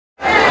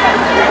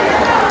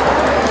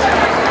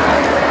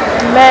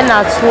Men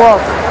at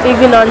work,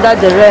 even under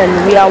the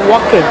rain, we are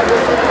working.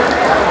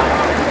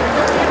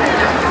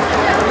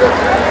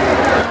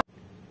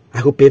 I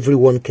hope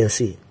everyone can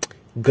see.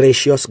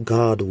 Gracious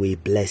God will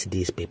bless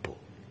these people.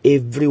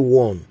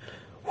 Everyone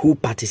who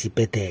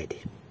participated,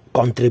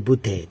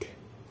 contributed,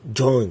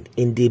 joined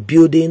in the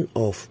building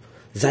of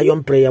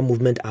Zion Prayer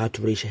Movement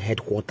Outreach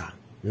Headquarters,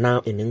 now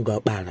in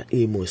Ngobara,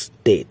 Imo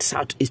State,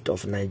 southeast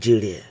of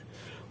Nigeria,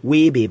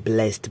 will be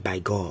blessed by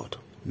God.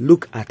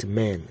 Look at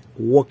men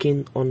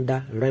walking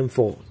under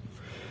rainfall.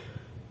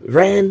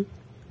 Rain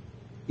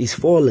is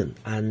falling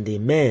and the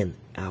men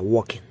are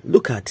walking.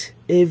 Look at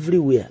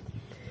everywhere.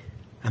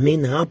 I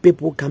mean, how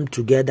people come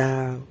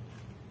together,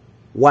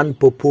 one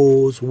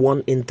purpose,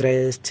 one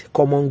interest,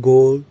 common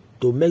goal,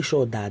 to make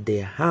sure that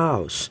the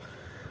house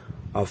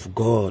of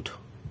God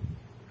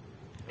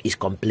is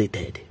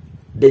completed.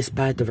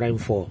 Despite the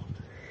rainfall,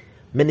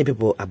 many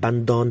people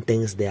abandon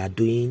things they are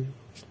doing,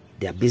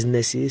 their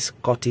businesses,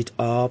 cut it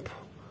up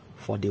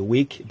for the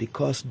week,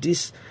 because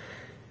this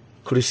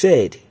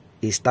crusade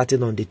is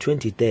starting on the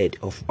 23rd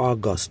of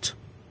August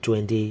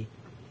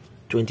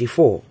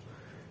 2024.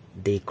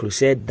 The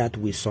crusade that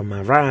will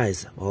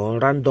summarize or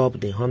round up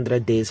the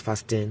 100 days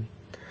fasting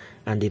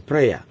and the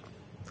prayer.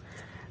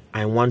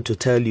 I want to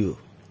tell you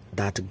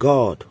that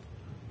God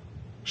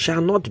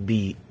shall not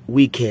be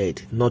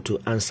wicked not to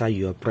answer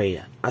your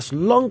prayer. As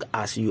long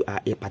as you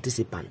are a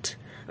participant,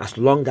 as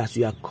long as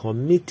you are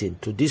committing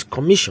to this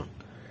commission,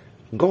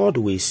 God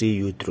will see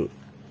you through.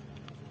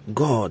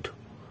 God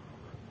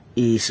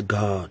is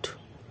God.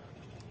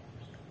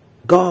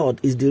 God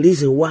is the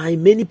reason why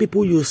many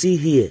people you see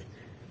here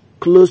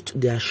closed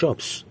their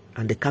shops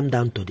and they come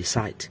down to the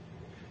site.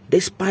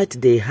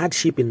 Despite the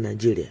hardship in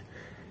Nigeria,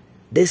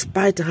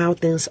 despite how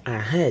things are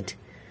hard,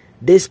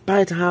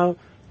 despite how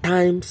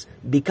times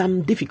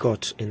become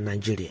difficult in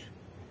Nigeria,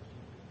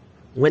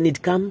 when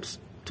it comes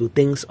to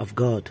things of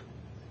God,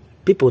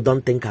 people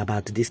don't think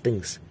about these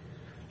things.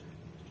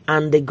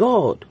 And the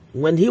God,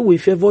 when He will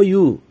favor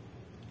you,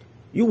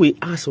 you will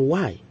ask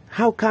why?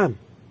 How come?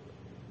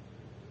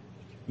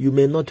 You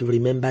may not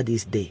remember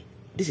this day.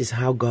 This is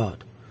how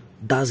God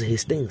does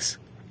His things.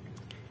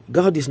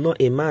 God is not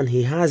a man.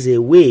 He has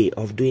a way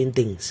of doing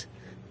things.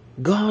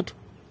 God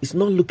is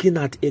not looking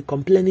at a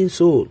complaining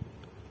soul.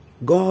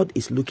 God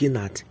is looking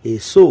at a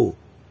soul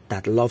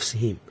that loves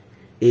Him,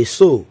 a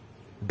soul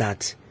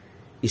that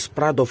is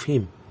proud of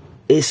Him,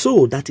 a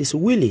soul that is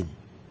willing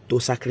to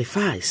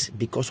sacrifice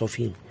because of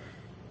Him.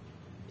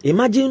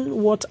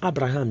 Imagine what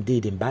Abraham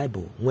did in the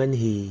Bible when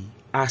he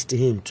asked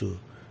him to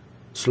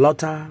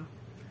slaughter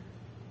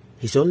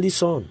his only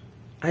son,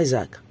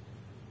 Isaac.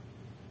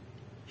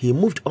 He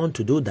moved on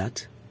to do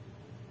that.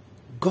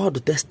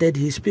 God tested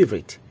his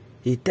spirit.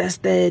 He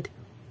tested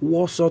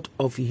what sort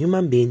of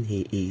human being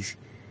he is.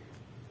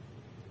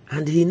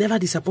 And he never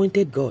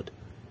disappointed God.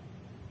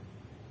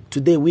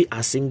 Today we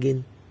are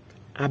singing,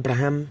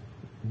 Abraham,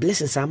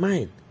 blessings are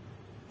mine.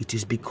 It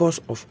is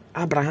because of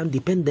Abraham's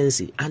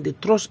dependency and the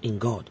trust in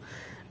God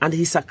and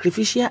his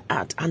sacrificial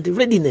act and the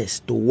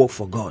readiness to work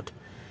for God.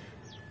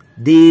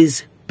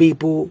 These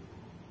people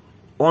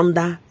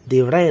under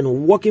the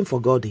rain working for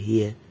God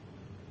here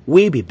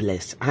will be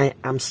blessed. I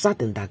am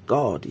certain that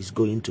God is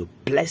going to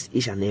bless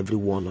each and every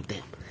one of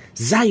them.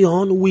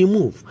 Zion will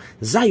move.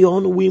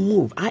 Zion will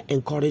move. I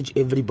encourage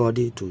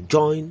everybody to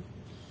join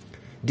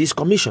this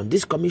commission.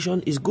 This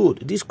commission is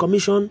good. This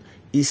commission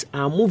is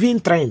a moving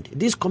trend.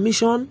 This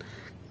commission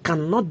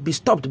cannot be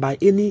stopped by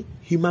any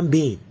human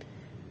being.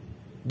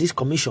 This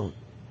commission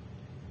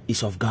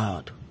is of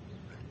God.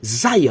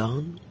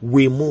 Zion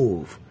will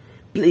move.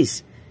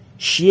 Please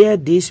share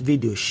this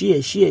video.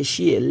 Share.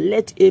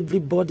 Let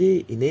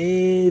everybody in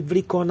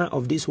every corner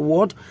of this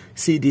world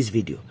see this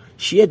video.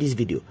 Share this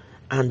video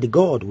and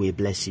God will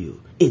bless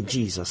you. In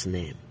Jesus'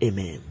 name,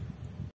 amen.